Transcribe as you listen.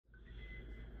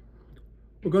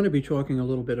We're going to be talking a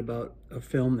little bit about a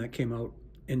film that came out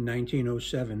in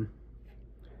 1907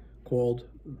 called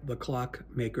The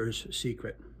Clockmaker's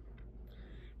Secret.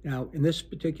 Now, in this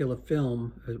particular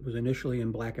film, it was initially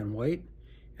in black and white,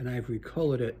 and I've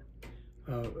recolored it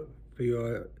for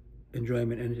your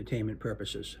enjoyment and entertainment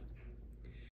purposes.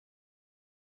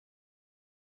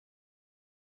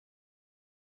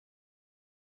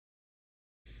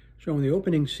 So in the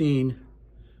opening scene,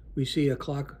 we see a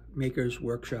clockmaker's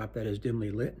workshop that is dimly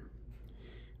lit,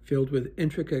 filled with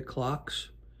intricate clocks,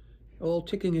 all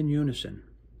ticking in unison.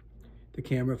 The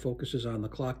camera focuses on the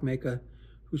clockmaker,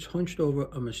 who's hunched over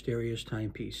a mysterious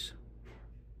timepiece.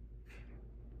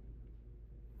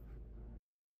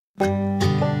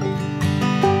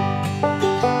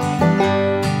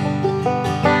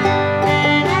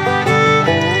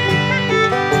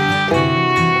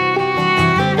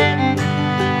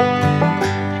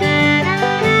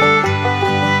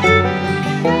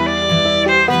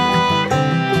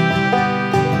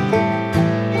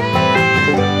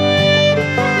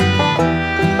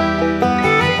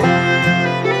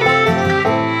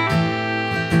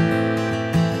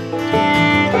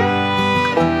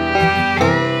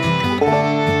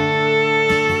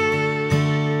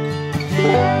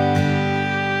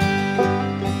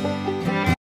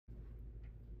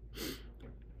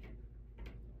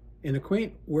 In a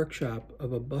quaint workshop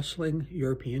of a bustling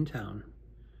European town,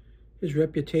 his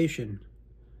reputation,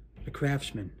 the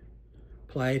craftsman,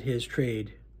 plied his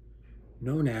trade,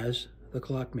 known as the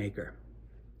clockmaker.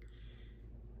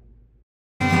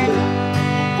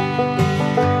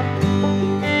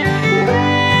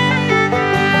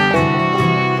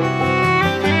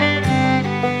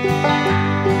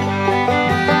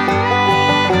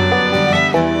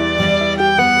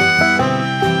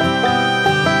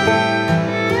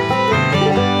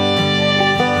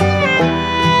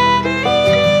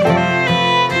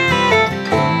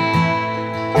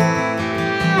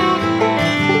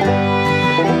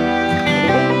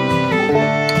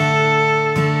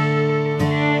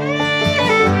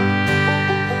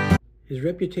 His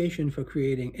reputation for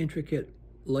creating intricate,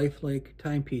 lifelike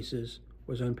timepieces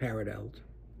was unparalleled.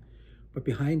 But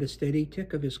behind the steady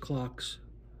tick of his clocks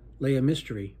lay a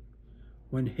mystery,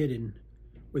 one hidden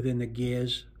within the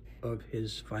gears of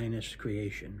his finest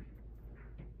creation.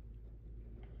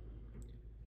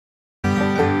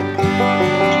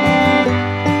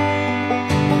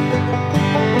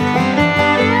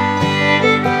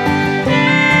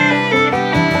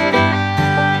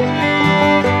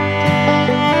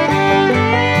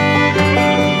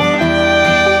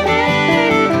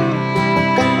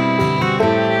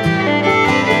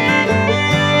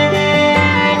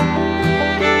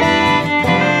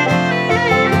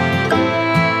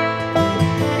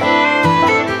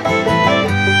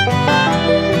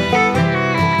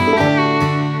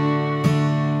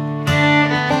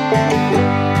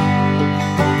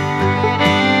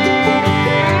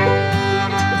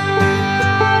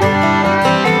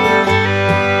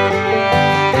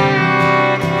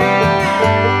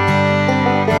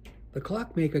 The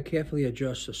clockmaker carefully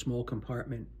adjusts a small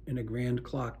compartment in a grand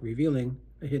clock, revealing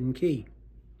a hidden key.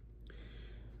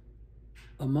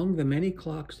 Among the many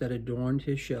clocks that adorned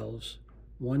his shelves,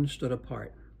 one stood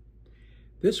apart.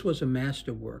 This was a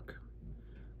masterwork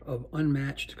of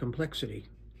unmatched complexity.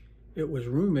 It was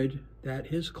rumored that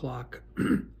his clock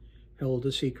held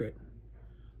a secret,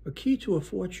 a key to a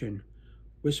fortune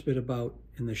whispered about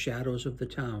in the shadows of the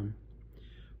town,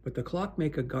 but the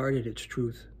clockmaker guarded its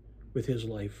truth with his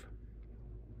life.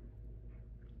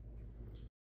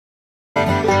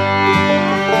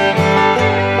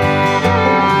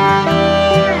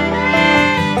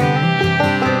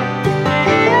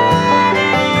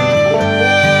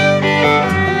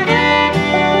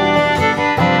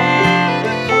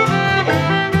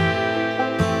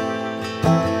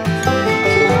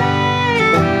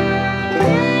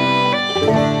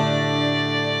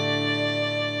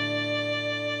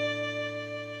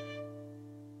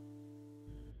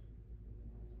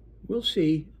 We'll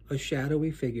see a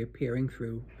shadowy figure peering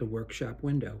through the workshop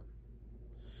window,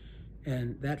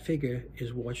 and that figure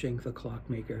is watching the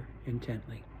clockmaker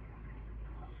intently.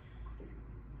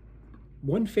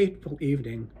 One fateful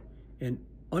evening, an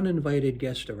uninvited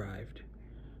guest arrived.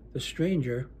 The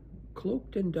stranger,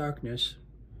 cloaked in darkness,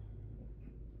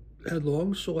 had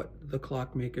long sought the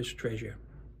clockmaker's treasure.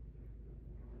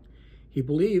 He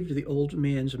believed the old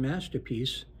man's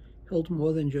masterpiece held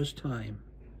more than just time.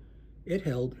 It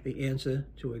held the answer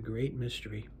to a great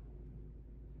mystery.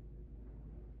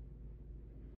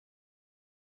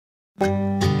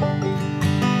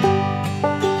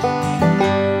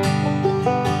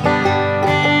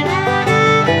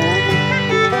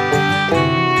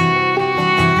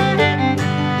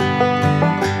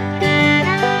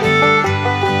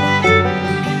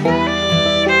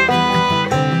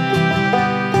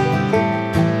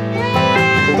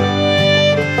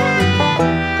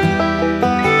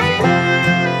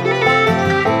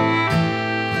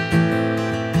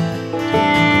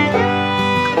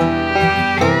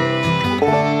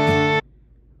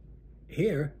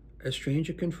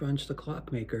 stranger confronts the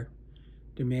clockmaker,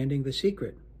 demanding the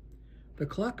secret. The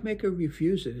clockmaker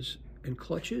refuses and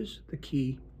clutches the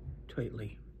key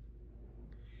tightly.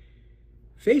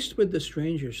 Faced with the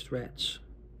stranger's threats,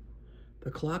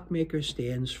 the clockmaker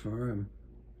stands firm.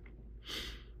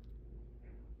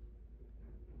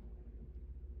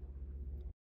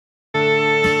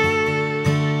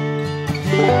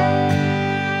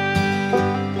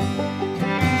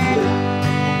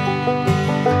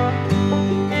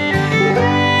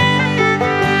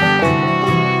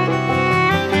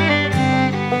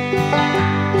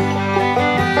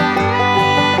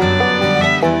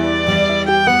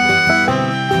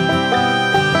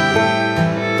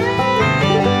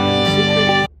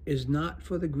 Is not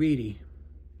for the greedy,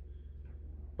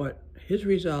 but his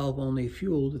resolve only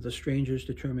fueled the stranger's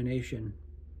determination.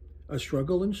 A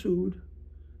struggle ensued.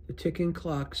 The ticking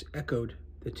clocks echoed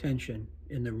the tension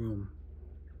in the room.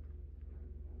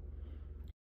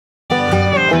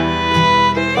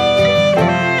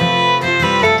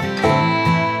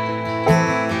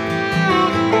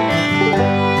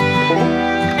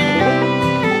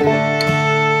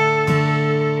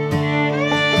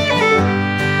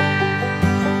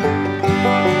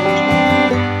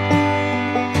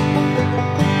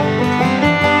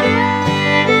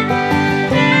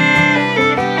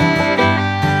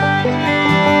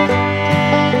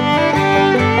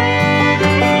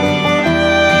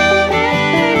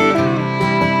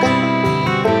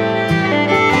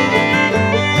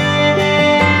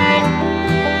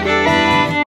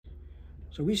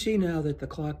 So we see now that the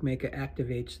clockmaker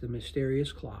activates the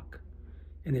mysterious clock,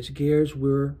 and its gears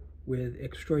whir with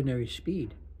extraordinary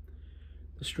speed.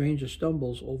 The stranger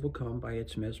stumbles, overcome by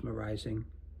its mesmerizing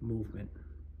movement.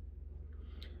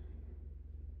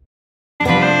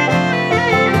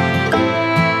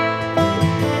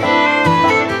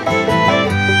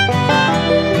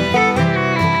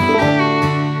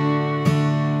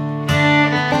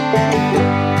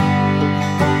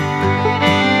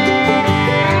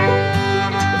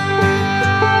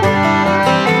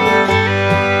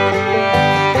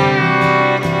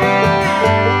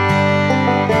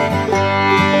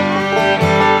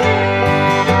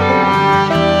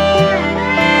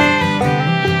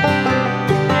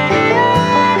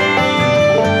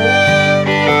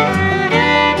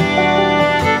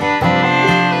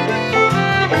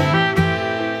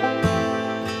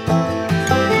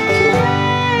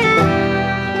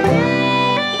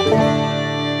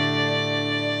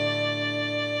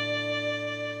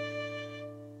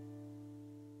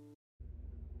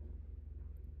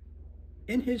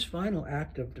 In his final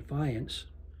act of defiance,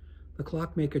 the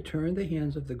clockmaker turned the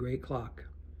hands of the great clock.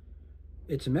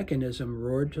 Its mechanism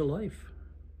roared to life,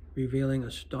 revealing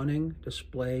a stunning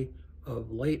display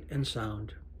of light and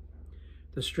sound.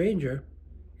 The stranger,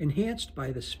 enhanced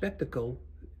by the spectacle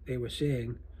they were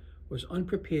seeing, was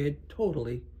unprepared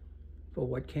totally for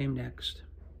what came next.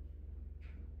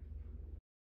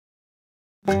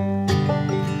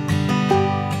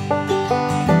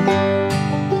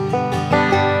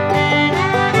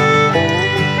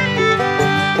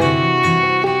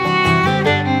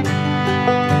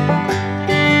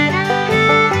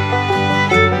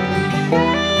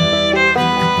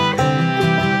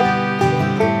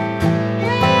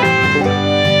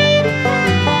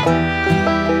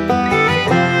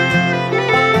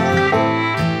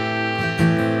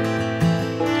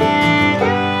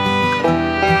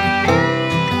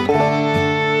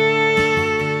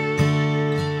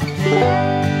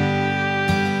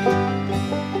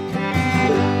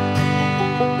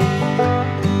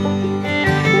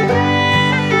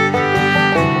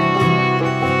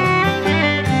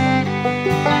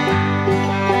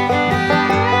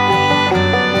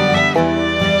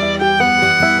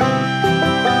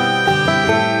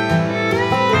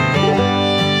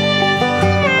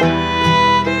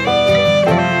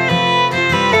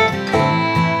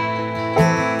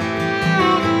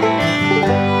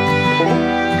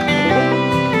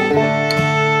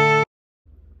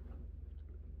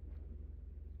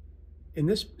 In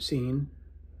this scene,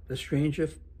 the stranger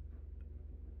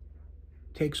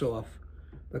takes off.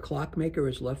 The clockmaker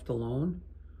is left alone,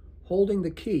 holding the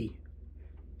key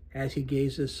as he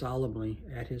gazes solemnly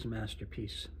at his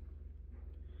masterpiece.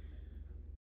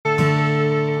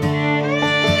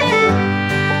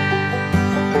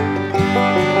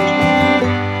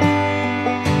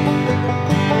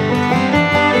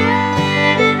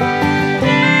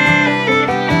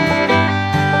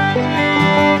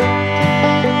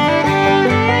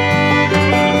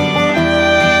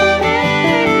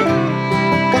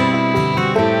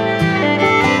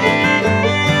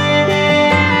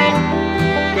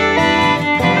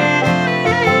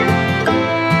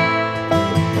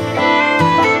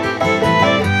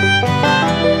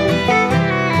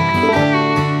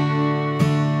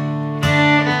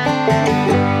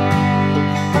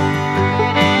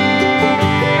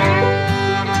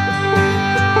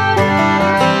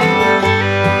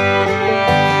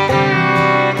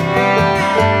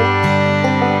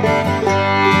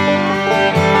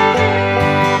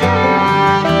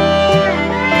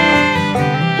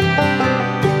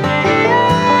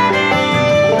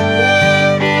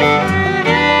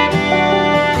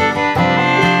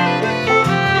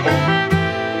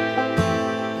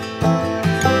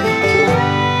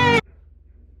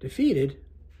 Defeated,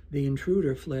 the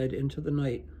intruder fled into the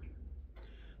night.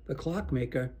 The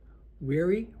clockmaker,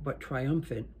 weary but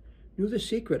triumphant, knew the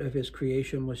secret of his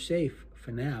creation was safe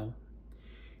for now.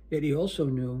 Yet he also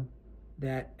knew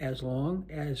that as long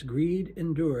as greed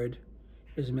endured,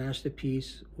 his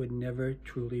masterpiece would never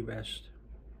truly rest.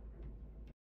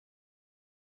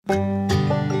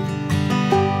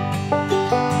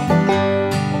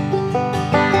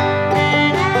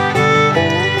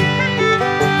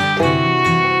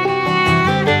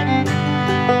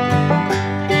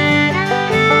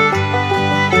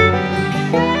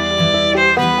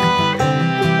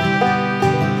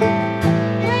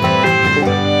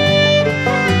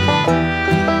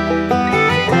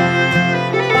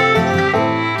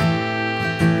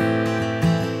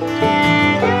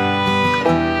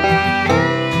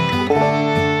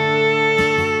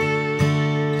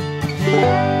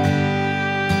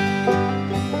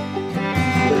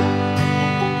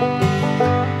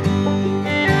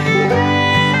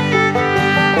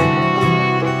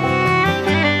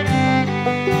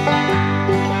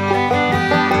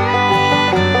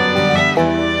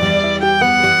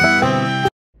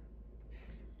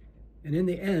 And in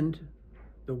the end,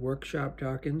 the workshop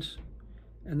darkens,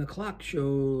 and the clock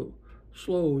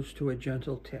slows to a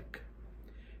gentle tick.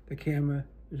 The camera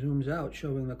zooms out,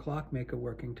 showing the clockmaker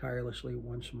working tirelessly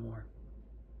once more.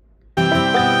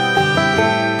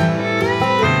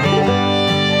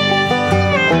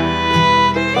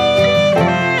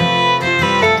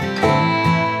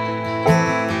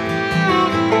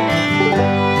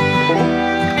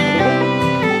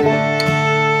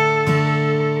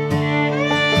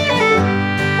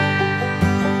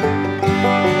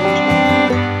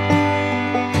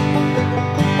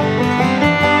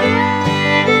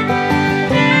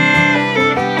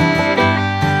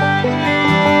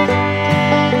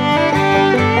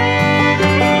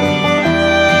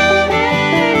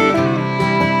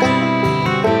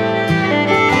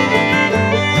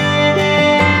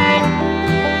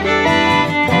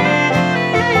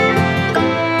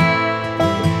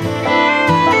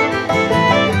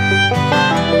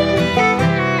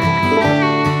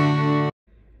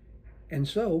 And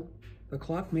so, the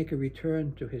clockmaker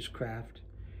returned to his craft,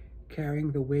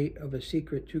 carrying the weight of a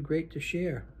secret too great to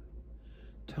share.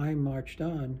 Time marched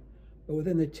on, but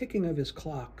within the ticking of his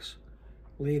clocks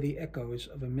lay the echoes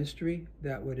of a mystery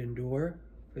that would endure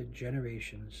for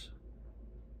generations.